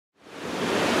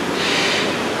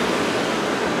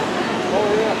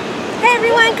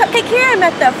Cupcake here. I'm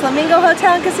at the Flamingo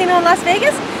Hotel and Casino in Las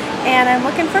Vegas, and I'm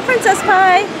looking for Princess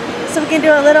Pie, so we can do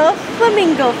a little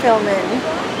flamingo filming.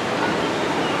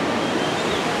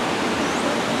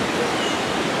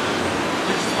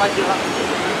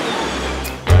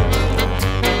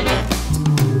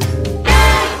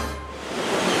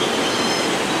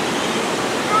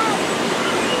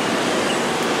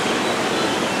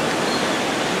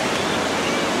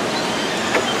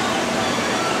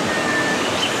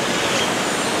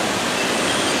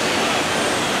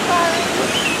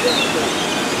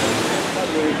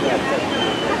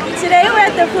 Today we're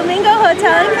at the Flamingo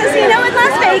Hotel and Casino in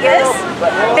Las Vegas.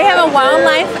 They have a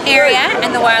wildlife area,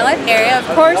 and the wildlife area, of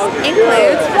course,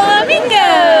 includes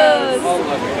flamingos.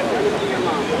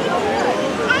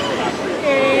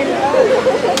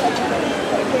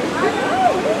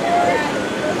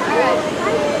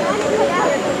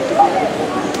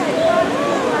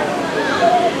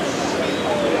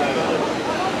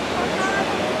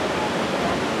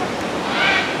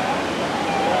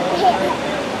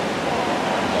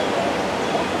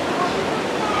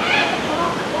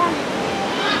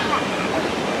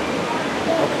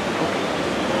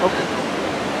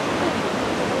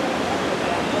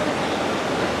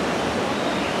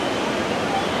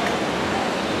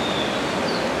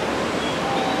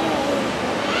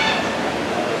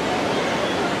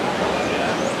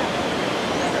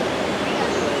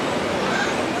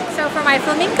 For my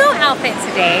flamingo outfit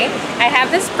today, I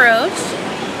have this brooch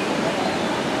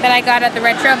that I got at the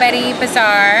Retro Betty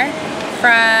Bazaar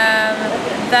from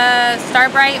the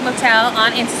Starbright Motel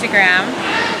on Instagram,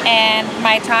 and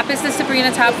my top is the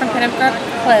Sabrina top from Pinup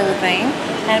clothing,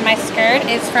 and my skirt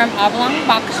is from Oblong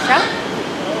Box Shop,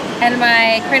 and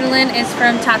my crinoline is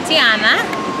from Tatiana,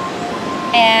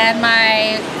 and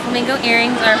my flamingo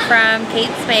earrings are from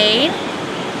Kate Spade.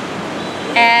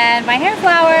 And my hair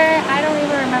flower, I don't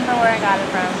even remember where I got it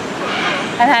from.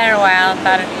 I've had it a while,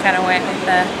 thought it kind of went with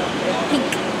the pink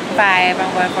vibe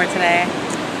I'm going for today.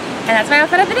 And that's my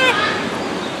outfit of the day.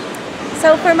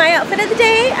 So for my outfit of the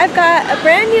day, I've got a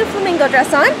brand new flamingo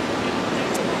dress on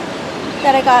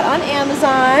that I got on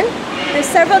Amazon. There's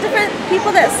several different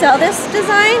people that sell this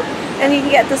design, and you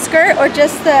can get the skirt or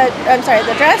just the, the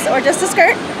dress or just the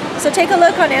skirt. So take a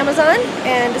look on Amazon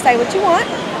and decide what you want.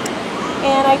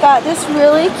 And I got this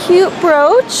really cute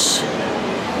brooch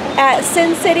at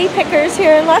Sin City Pickers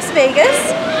here in Las Vegas.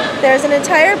 There's an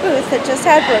entire booth that just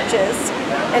had brooches,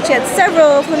 and she had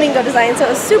several flamingo designs, so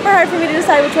it was super hard for me to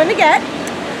decide which one to get.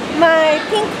 My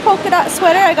pink polka dot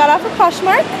sweater I got off of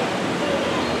Poshmark,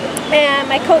 and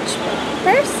my Coach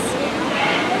purse,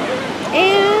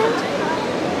 and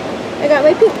I got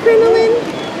my pink crinoline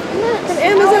from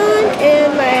Amazon, and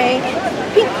my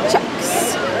pink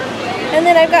chucks. And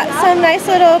then I've got some nice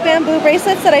little bamboo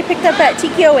bracelets that I picked up at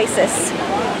Tiki Oasis.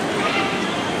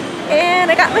 And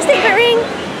I got my statement ring.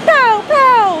 Pow,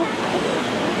 pow!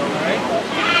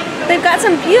 They've got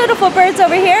some beautiful birds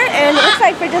over here, and it looks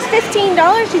like for just $15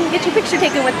 you can get your picture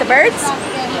taken with the birds.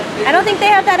 I don't think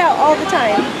they have that out all the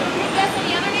time.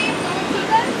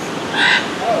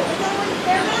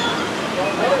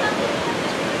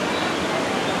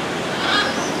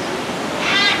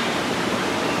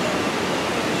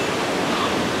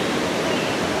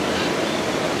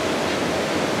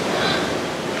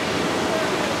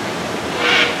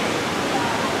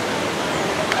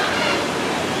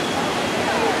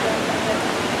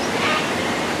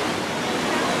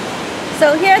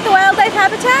 So here at the Wildlife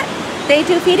Habitat, they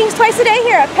do feedings twice a day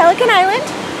here at Pelican Island,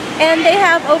 and they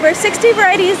have over 60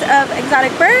 varieties of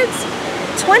exotic birds,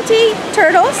 20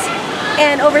 turtles,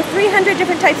 and over 300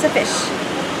 different types of fish.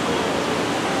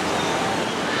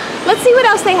 Let's see what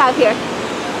else they have here.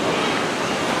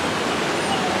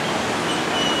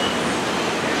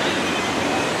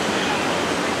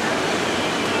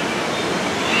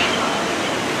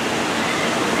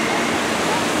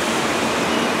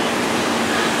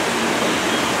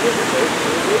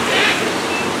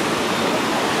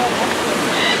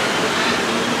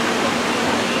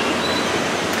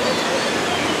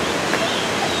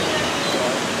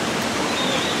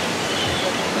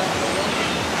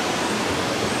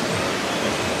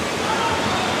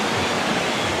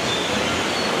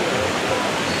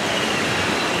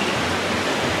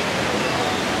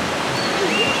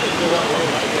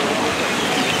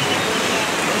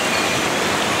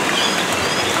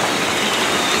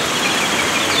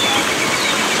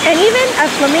 And even a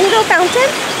flamingo fountain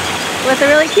with a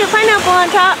really cute pineapple on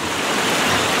top.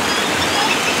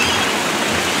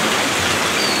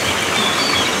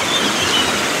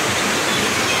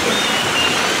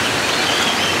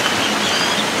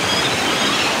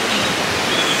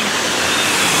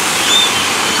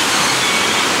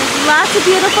 There's lots lots of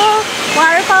beautiful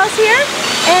waterfalls here,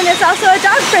 and it's also a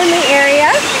dog-friendly area.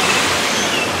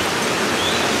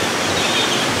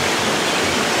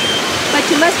 But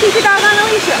you must keep your dog on a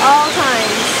leash at all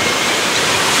times.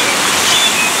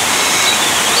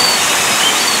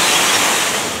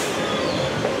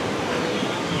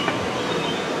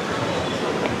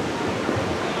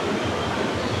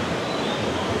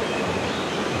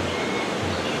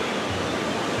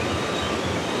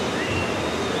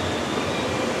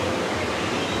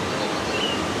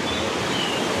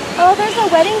 Oh, there's a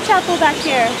wedding chapel back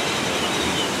here.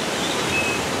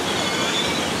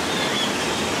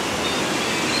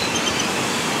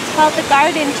 It's called the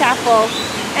Garden Chapel.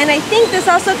 And I think this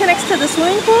also connects to the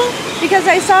swimming pool because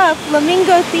I saw a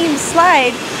flamingo themed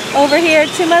slide over here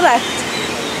to my left.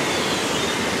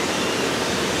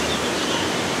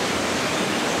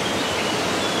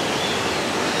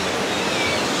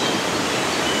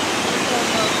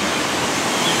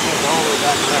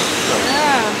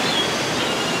 Yeah.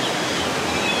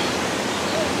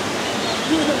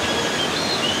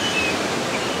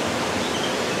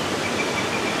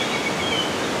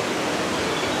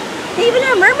 They even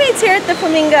have mermaids here at the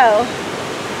Flamingo.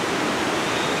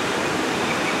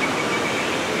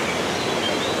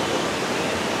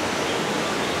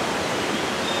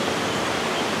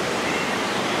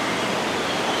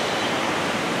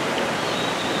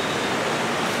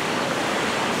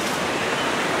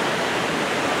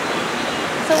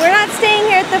 So we're not staying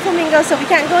here at the Flamingo, so we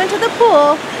can't go into the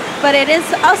pool, but it is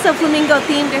also flamingo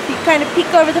themed if you kind of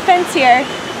peek over the fence here.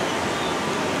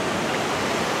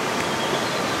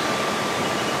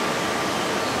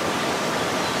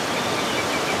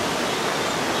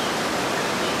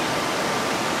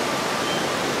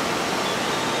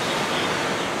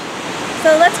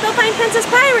 So let's go find Princess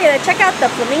Pie. We're gonna check out the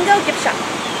Flamingo gift shop.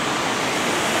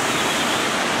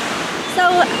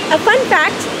 So a fun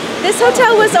fact, this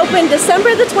hotel was opened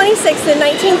December the 26th in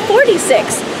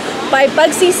 1946 by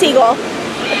Bugsy Siegel,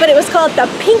 but it was called the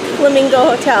Pink Flamingo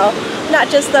Hotel, not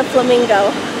just the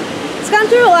Flamingo. It's gone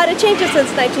through a lot of changes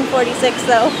since 1946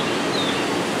 though.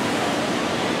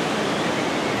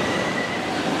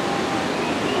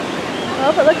 Well,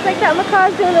 it looks like that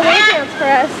macaw's doing the wave dance for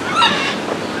us.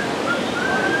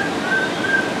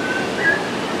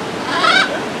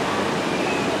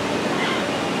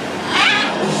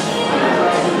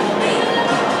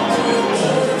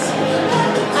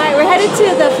 We're headed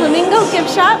to the Flamingo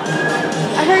gift shop.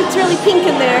 I heard it's really pink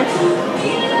in there.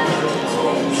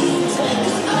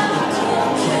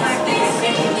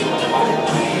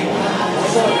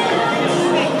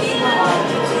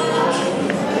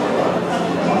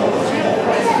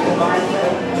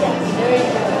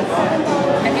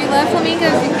 If you love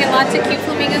flamingos, you can get lots of cute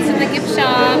flamingos in the gift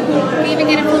shop. You can even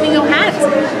get a flamingo hat.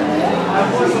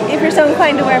 If you're so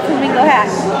inclined to wear a flamingo hat.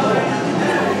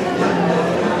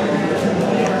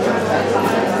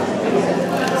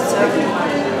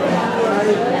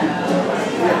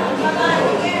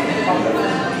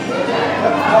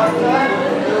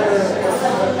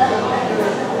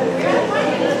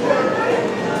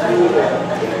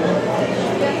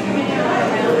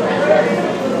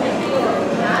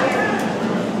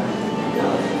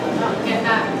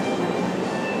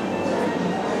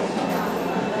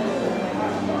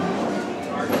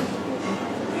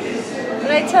 But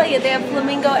I tell you, they have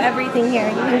flamingo everything here.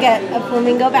 You can get a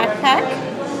flamingo backpack.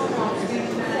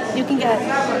 You can get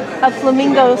a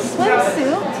flamingo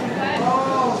swimsuit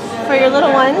for your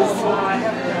little ones.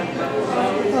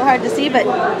 A little hard to see, but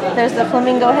there's the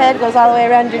flamingo head, goes all the way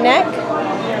around your neck.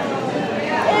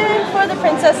 And for the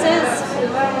princesses,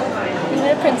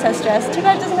 even a princess dress. Too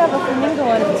bad it doesn't have a flamingo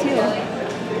on it too.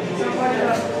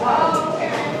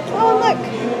 Oh look,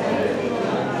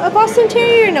 a Boston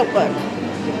Terrier notebook.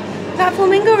 Not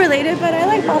flamingo related, but I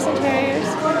like Boston Terriers.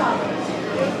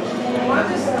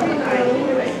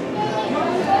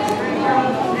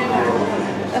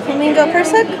 A flamingo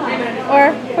purse hook,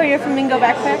 or for your flamingo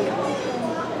backpack.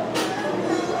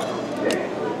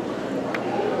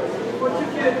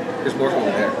 There's more from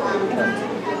there.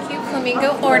 Cute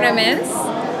flamingo ornaments.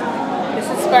 This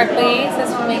is sparkly, it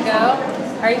says flamingo.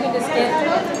 Or you can just get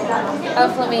a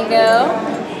flamingo.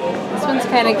 This one's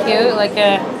kind of cute, like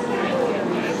a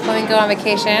flamingo on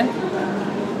vacation.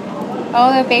 Oh,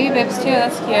 they have baby bibs too,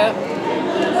 that's cute.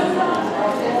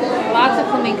 Lots of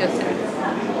flamingos there.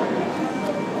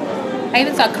 I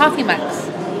even saw coffee mugs.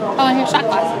 Oh, and here's shot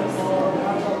glasses.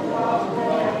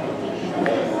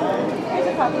 Here's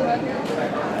a coffee mug.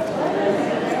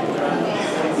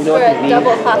 You know For what a they need?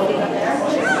 double coffee.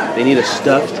 They need a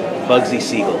stuffed Bugsy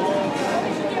Siegel.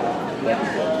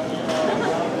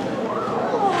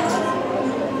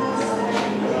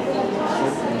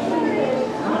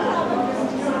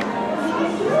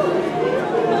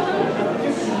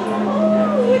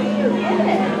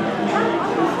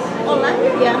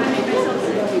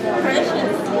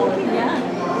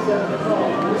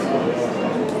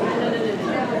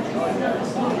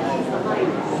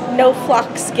 no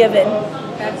flux given.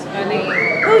 That's funny.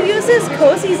 Who uses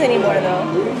cozies anymore though?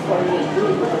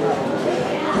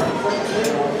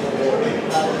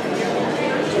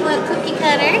 You want cookie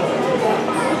cutter?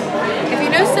 If you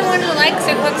know someone who likes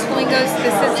or cooks flamingos,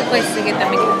 this is the place to get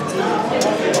them again.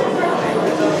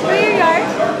 For your yard.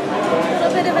 A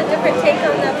little bit of a different take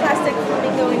on the plastic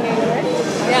flamingo in your yard.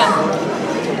 Yeah.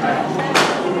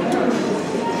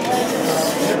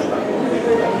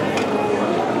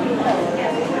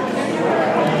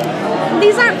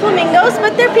 These aren't flamingos,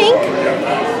 but they're pink.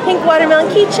 Pink watermelon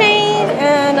keychain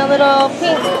and a little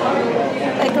pink,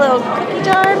 like a little cookie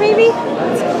jar maybe.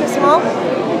 It's kind of small.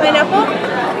 Pineapple.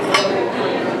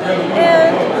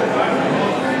 And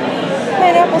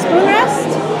pineapple spoon rest.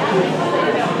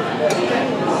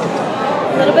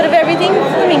 A little bit of everything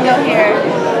flamingo here.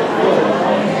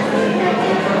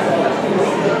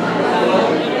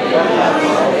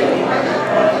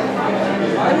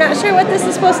 I'm not sure what this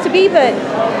is supposed to be, but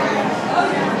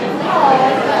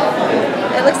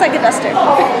it looks like a duster.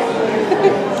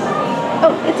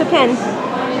 Oh, it's a pen.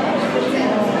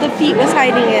 The feet was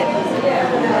hiding it.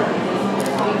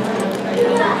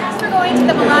 We're going to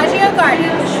the Bellagio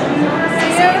Gardens.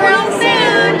 See you real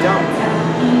soon.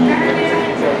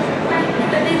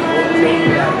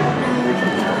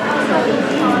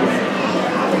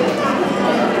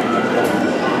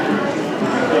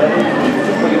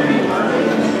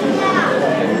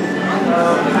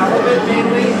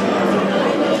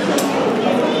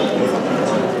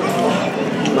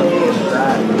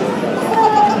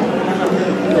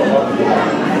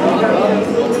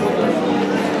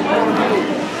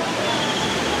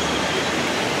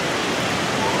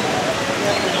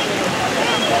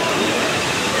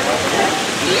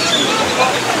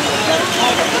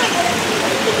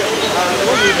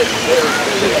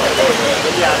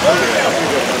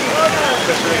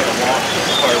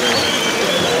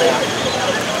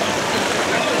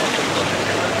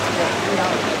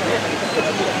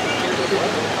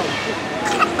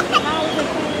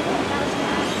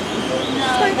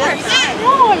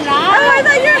 Oh, I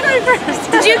thought you were going first.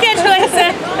 Did you catch what I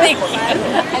said? Thank you. I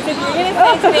said, you're going to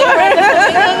say today we're at the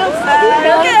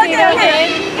Flamingos. Okay.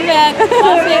 Yeah,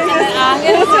 I'm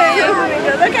going to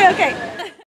say. Okay.